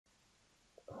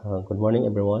Good morning,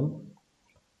 everyone.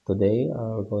 Today,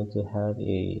 we're going to have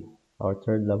our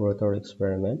third laboratory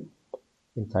experiment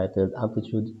entitled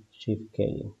Amplitude Shift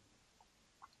K.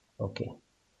 Okay.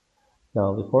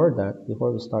 Now, before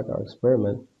we start our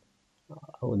experiment,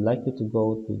 I would like you to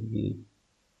go to the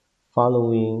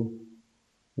following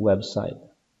website.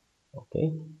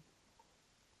 Okay.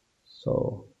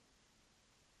 So,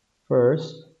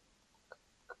 first,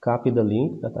 copy the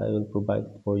link that I will provide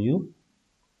for you.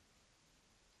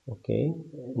 Okay.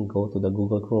 And go to the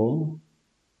Google Chrome.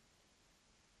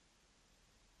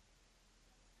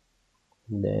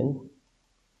 And then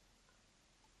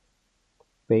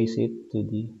paste it to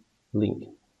the link.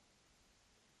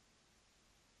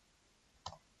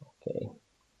 Okay.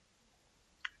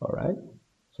 All right.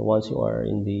 So once you are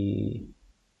in the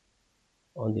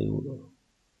on the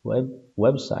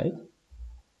website,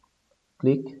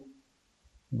 click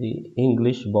the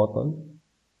English button.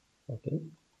 Okay.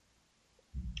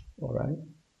 All right.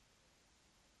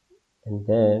 And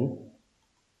then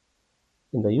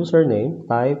in the username,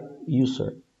 type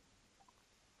user.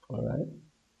 All right.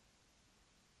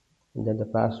 And then the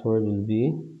password will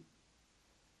be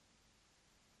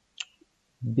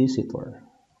visitor.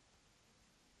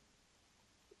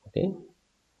 Okay.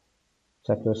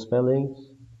 Check your spellings.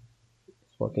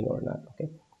 It's working or not. Okay.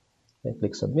 Then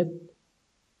click submit.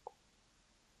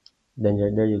 Then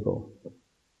there you go.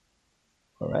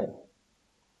 All right.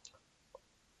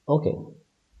 Okay.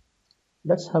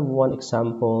 Let's have one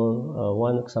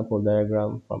example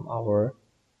diagram from our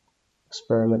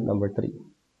experiment number 3.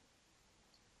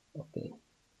 Okay.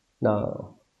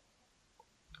 Now,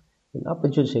 in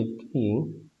amplitude shape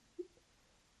keying,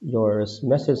 your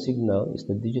message signal is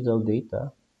the digital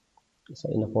data is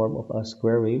in the form of a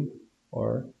square wave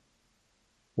or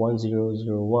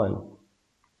 1001.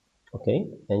 Okay,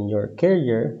 and your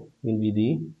carrier will be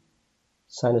the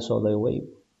sinusoidal wave.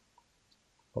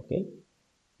 Okay,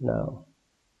 now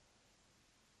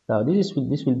this will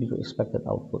be your expected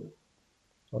output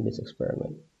on this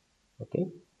experiment. Okay,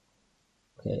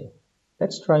 okay,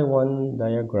 let's try one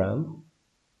diagram.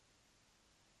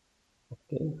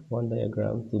 Okay, one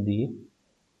diagram to the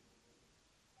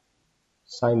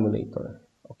simulator.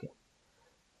 Okay,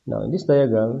 now in this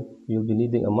diagram you'll be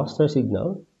needing a master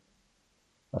signal,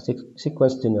 a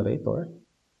sequence generator,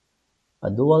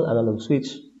 a dual analog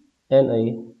switch, and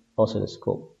a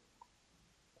oscilloscope.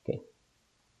 Okay.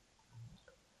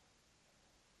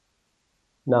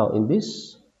 Now in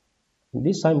this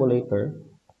simulator,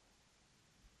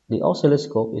 the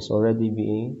oscilloscope is already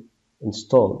being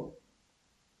installed.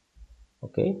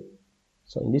 Okay.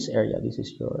 So in this area, this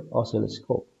is your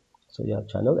oscilloscope. So you have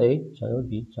channel A, channel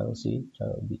B, channel C,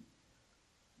 channel D.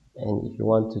 And if you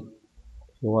want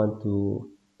to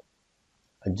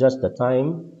adjust the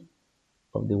time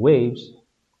of the waves,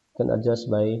 you can adjust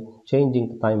by changing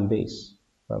the time base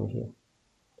from here.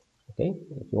 Okay,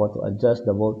 if you want to adjust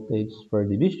the voltage per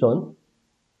division,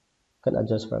 you can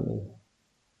adjust from here.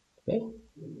 Okay,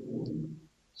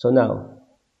 so now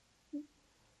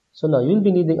you'll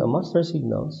be needing a master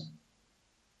signals,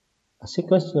 a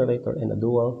sequence generator, and a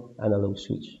dual analog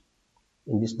switch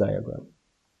in this diagram.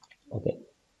 Okay,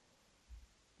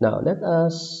 now let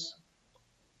us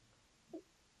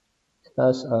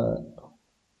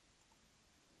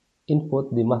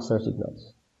input the master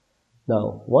signals.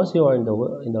 Now, once you are in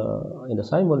the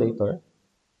simulator,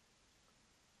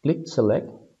 click select.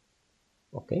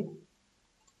 Okay,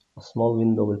 a small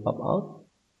window will pop out,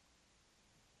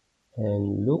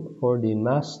 and look for the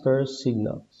master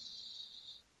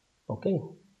signals. Okay,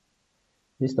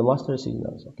 this is the master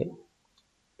signals. Okay,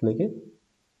 click it.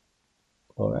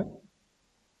 All right,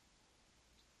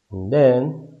 and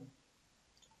then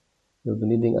you'll be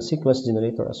needing a sequence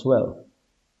generator as well.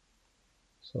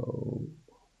 So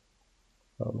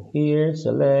from here,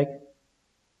 select,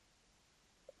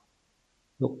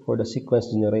 look for the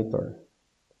sequence generator.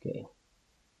 Okay,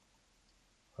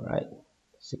 all right,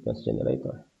 sequence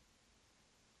generator.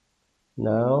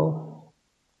 Now,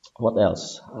 what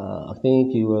else? I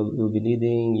think you'll be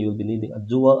needing a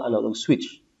dual analog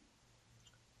switch.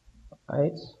 All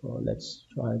right, so let's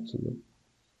try to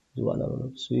do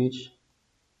analog switch.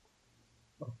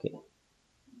 Okay,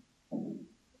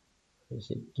 is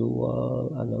it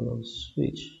dual analog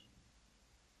switch?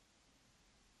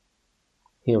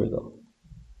 Here we go.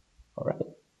 All right.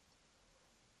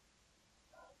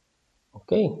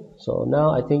 Okay, so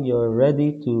now I think you're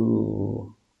ready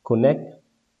to connect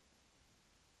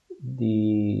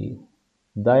the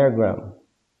diagram,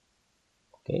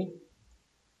 okay,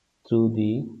 to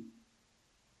the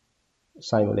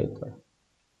simulator.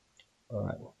 All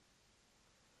right.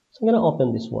 So I'm gonna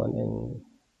open this one and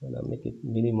I'm gonna make it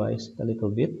minimize a little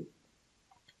bit.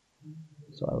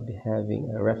 So I'll be having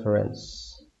a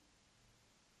reference.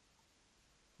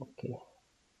 Okay.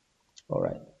 All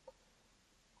right.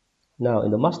 Now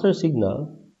in the master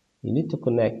signal, you need to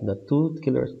connect the 2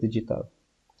 kHz digital.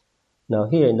 Now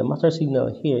here in the master signal,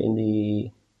 here in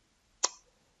the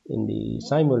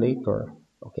simulator,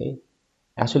 okay,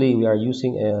 actually we are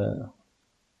using a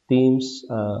Teams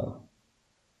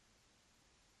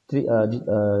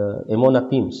emona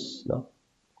Teams, no,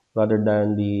 rather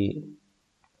than the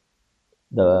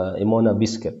emona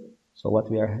biscuit. So what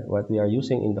we are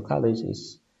using in the college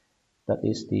is that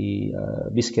is the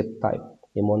biscuit type,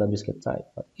 emona biscuit type.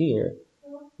 But here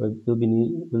we'll be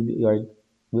will be we are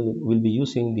will be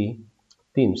using the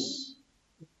Teams,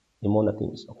 emona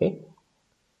Teams. Okay.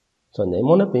 So in the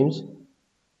emona Teams,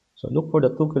 so look for the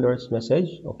 2 kHz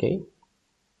message. Okay.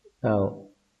 Now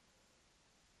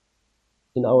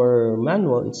in our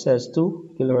manual it says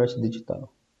 2 kHz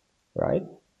digital, right?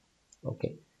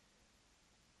 Okay.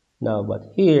 Now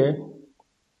but here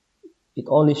it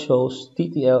only shows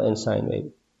TTL and sine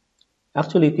wave.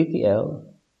 Actually, TTL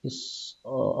is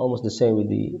almost the same with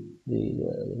the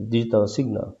digital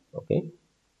signal. Okay,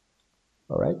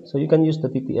 all right. So you can use the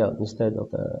TTL instead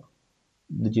of the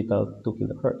digital 2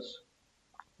 kilohertz.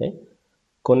 Okay,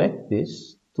 connect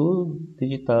this to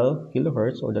digital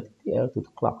kilohertz or the TTL to the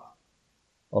clock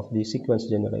of the sequence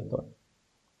generator.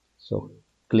 So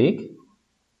click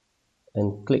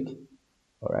and click.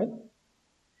 All right.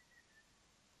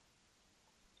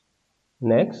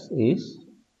 Next is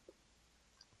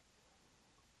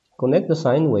connect the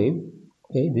sine wave.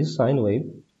 Okay, this sine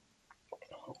wave.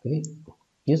 Okay,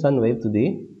 this sine wave to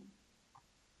the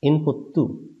input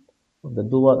 2 of the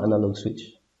dual analog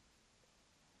switch.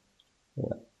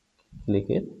 Yeah. Click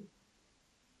it,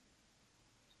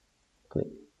 click.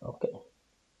 Okay.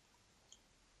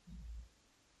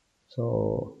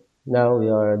 So now we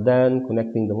are done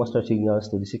connecting the master signals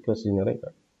to the sequence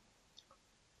generator.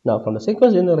 Now from the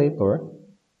sequence generator,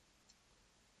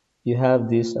 you have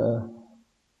this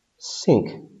sync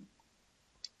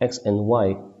X and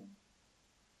Y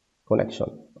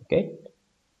connection. Okay.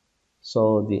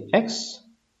 So the X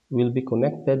will be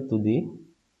connected to the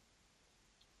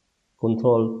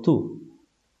control 2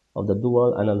 of the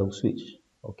dual analog switch.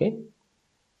 Okay.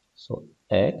 So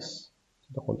X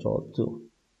to the control 2.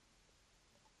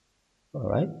 All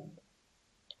right.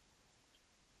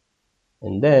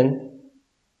 And then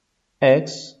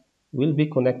X will be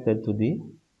connected to the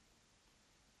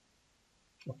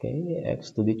X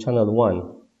to the channel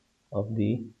 1 of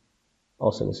the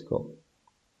oscilloscope.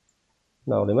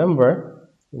 Now remember,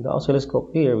 in the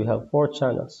oscilloscope here we have 4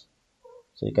 channels,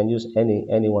 so you can use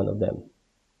any one of them.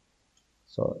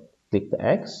 So click the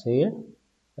X here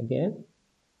again.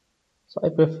 So I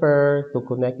prefer to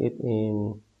connect it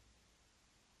in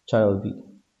channel B.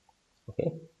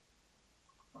 Okay.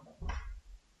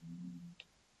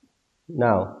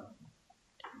 Now,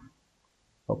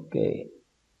 okay,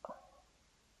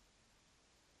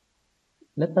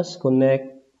 let us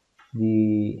connect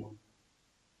the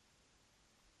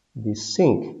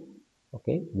sync.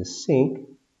 Okay, the sync.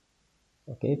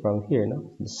 Okay, from here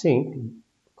now, the sync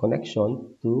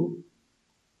connection to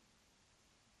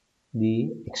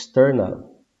the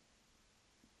external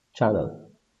channel.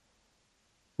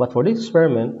 But for this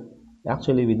experiment,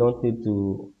 actually we don't need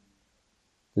to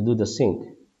do the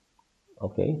sync.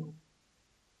 Okay.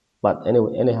 But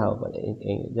anyway, anyhow, but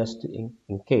just in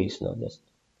case, just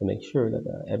to make sure that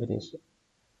the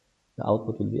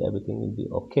output will be everything will be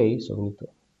okay. So we need to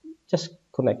just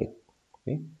connect it.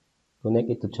 Okay,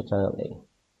 connect it to channel A.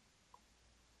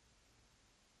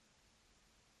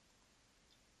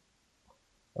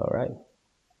 All right,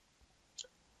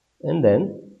 and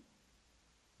then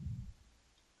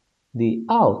the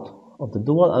out of the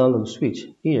dual analog switch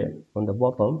here on the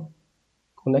bottom,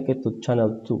 connect it to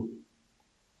channel 2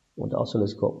 with the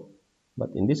oscilloscope. But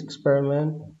in this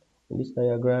experiment, in this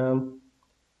diagram,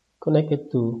 connect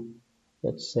it to,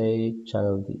 let's say,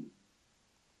 channel D.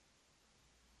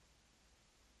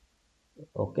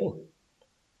 Okay.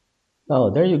 Now,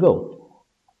 there you go.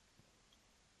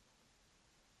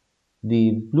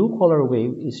 The blue color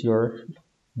wave is your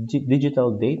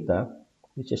digital data,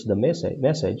 which is the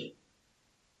message,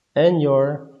 and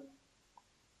your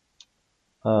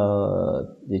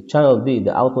the channel D,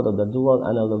 the output of the dual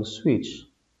analog switch,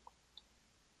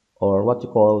 or what you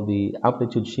call the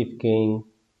amplitude shift gain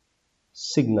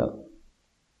signal.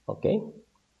 Okay.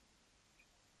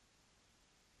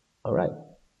 All right.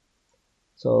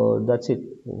 So that's it.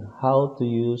 How to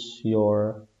use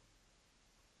your.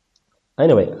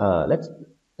 Anyway,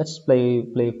 let's play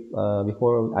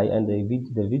before I end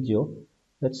the video.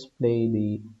 let's play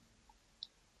the,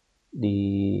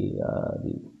 uh,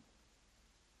 the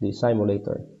the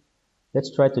simulator. Let's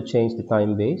try to change the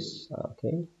time base.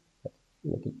 Okay,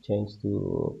 make it change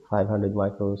to 500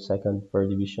 microsecond per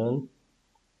division.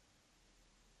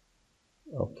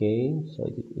 Okay, so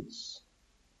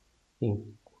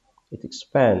it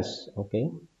expands. Okay,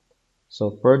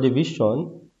 so per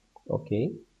division,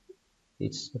 okay,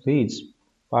 it reads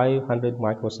 500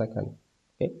 microsecond.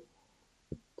 Okay,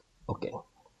 okay.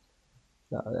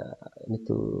 Now I need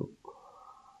to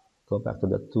go back to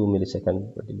the 2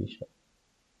 millisecond per division.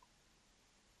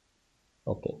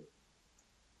 Okay.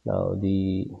 Now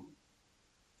the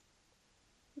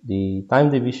time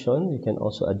division, you can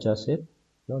also adjust it,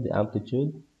 the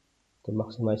amplitude to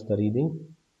maximize the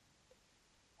reading.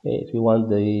 Okay, if you want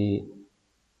the,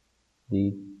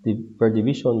 the per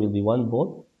division will be 1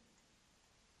 volt,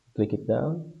 click it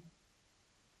down.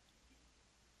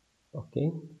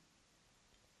 Okay.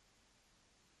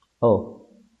 Oh,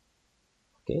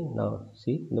 okay. Now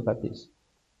see, look at this.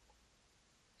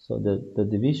 So the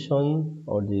division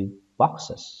or the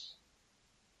boxes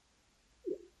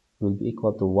will be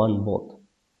equal to 1 volt.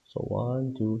 So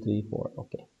 1, 2, 3, 4.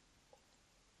 Okay.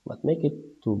 But make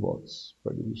it 2 volts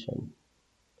per division.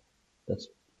 That's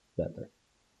better.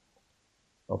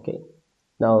 Okay.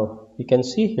 Now you can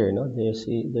see here, no, there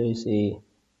is a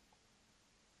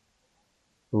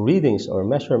readings or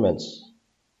measurements.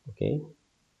 Okay.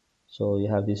 So you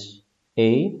have this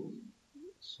A.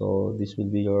 So this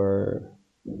will be your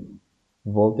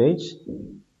voltage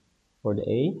for the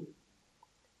A,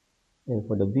 and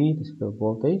for the B, this is the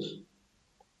voltage.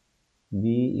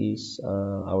 B is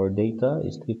our data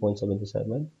is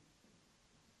 3.77.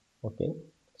 Okay.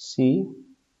 C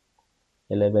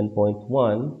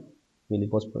 11.1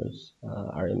 millivolts per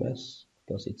RMS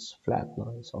because it's flat,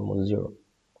 no? It's almost zero.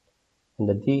 And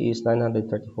the D is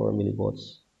 934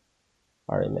 millivolts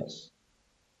RMS.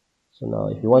 So now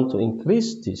if you want to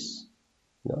increase this,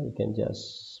 you can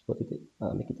just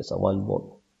make it as a 1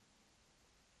 volt.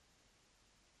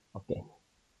 Okay,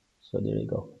 so there you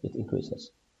go, it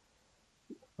increases.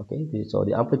 Okay, so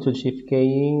the amplitude shift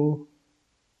keying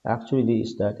actually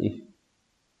is that if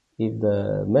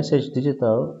the message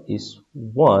digital is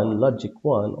 1, logic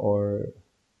 1 or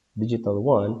digital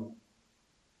 1,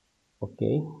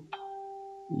 okay,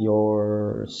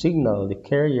 your signal, the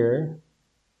carrier,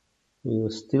 will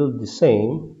still the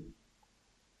same,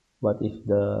 but if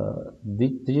the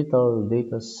digital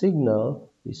data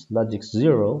signal is logic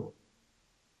 0,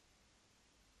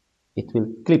 it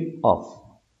will clip off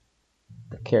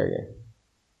the carrier.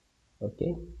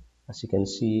 Okay, as you can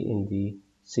see in the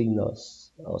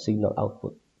signals or signal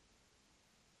output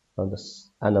on the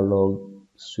analog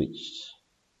switch.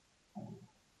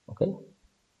 Okay,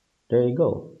 there you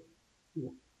go.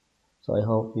 So I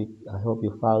hope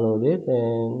you followed it,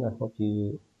 and I hope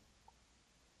you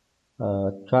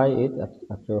try it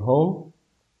at your home,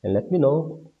 and let me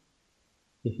know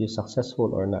if you're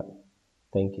successful or not.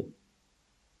 Thank you.